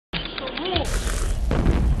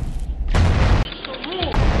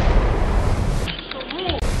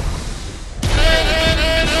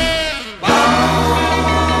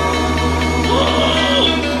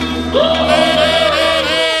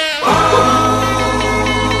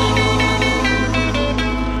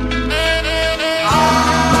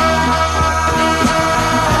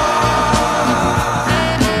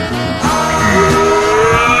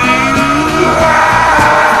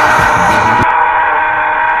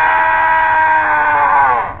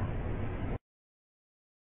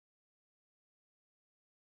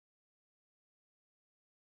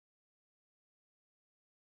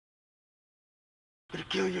Gonna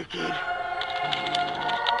kill you, kid.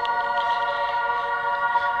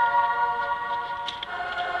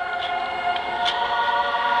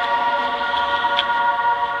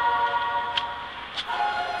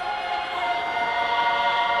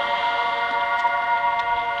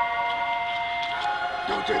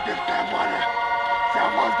 Don't take this damn water.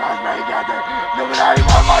 Someone's got me together. Illuminati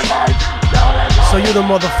want my life. So you the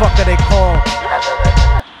motherfucker they call.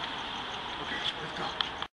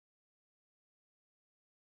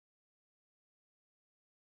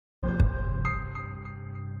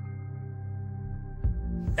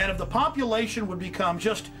 And if the population would become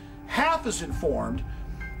just half as informed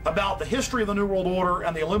about the history of the New World Order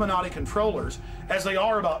and the Illuminati controllers as they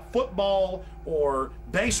are about football or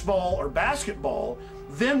baseball or basketball,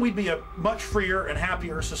 then we'd be a much freer and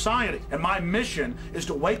happier society. And my mission is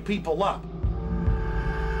to wake people up.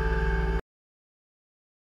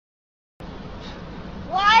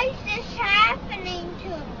 Why is this happening to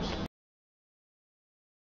me?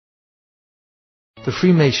 The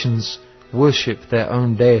Freemasons worship their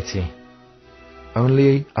own deity.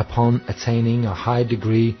 Only upon attaining a high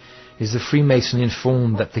degree is the Freemason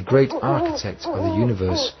informed that the great architect of the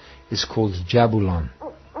universe is called JAHBAHLAN.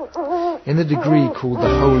 In the degree called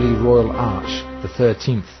the Holy Royal Arch, the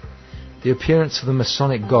 13th, the appearance of the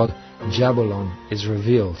Masonic god JAHBAHLAN is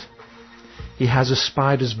revealed. He has a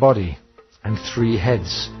spider's body and 3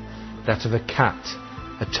 heads, that of a cat,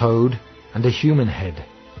 a toad, and a human head.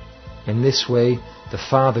 In this way, the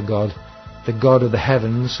Father God, the God of the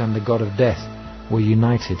heavens and the God of death were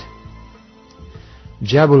united.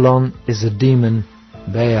 JAHBAHLAN is the demon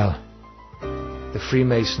Baal. The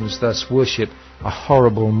Freemasons thus worship a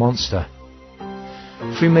horrible monster.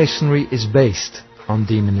 Freemasonry is based on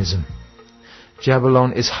demonism.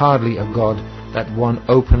 JAHBAHLAN is hardly a god that one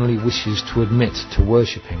openly wishes to admit to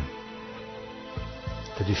worshipping.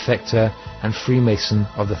 The defector and Freemason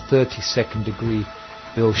of the 32nd degree,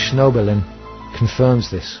 Bill Schnoebelen, confirms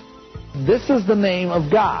this. This is the name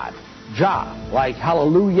of God, Jah, like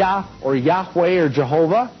Hallelujah or Yahweh or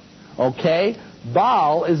Jehovah. Okay?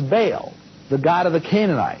 Baal is Baal, the god of the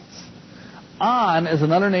Canaanites. An is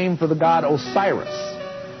another name for the god Osiris,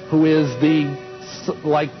 who is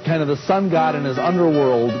kind of the sun god in his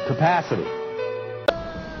underworld capacity.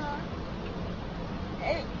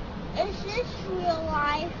 Is this real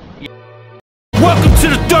life? Welcome to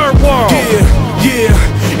the third world.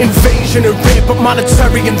 Yeah. Invasion and rape of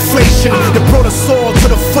monetary inflation that brought us all to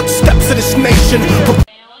the footsteps of this nation. Jump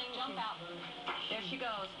out. There she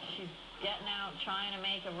goes. She's getting out, trying to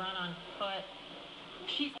make a run on foot.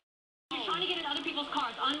 She's trying to get in other people's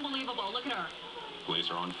cars. Unbelievable. Look at her. Police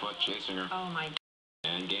are on foot chasing her. Oh my.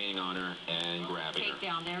 And gaining on her and grabbing her.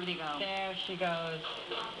 Takedown. There they go. There she goes.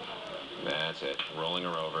 That's it. Rolling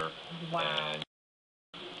her over. Wow. And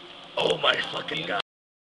Oh my fucking god.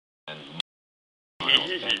 And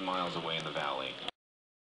 10 miles away in the valley.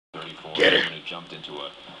 34. Get her. Who jumped into a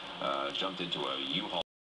U-Haul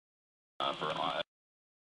for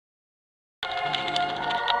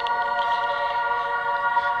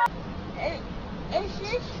Is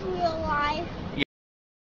this real life?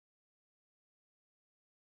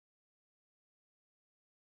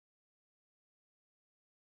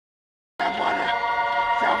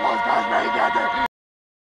 Someone's got me together.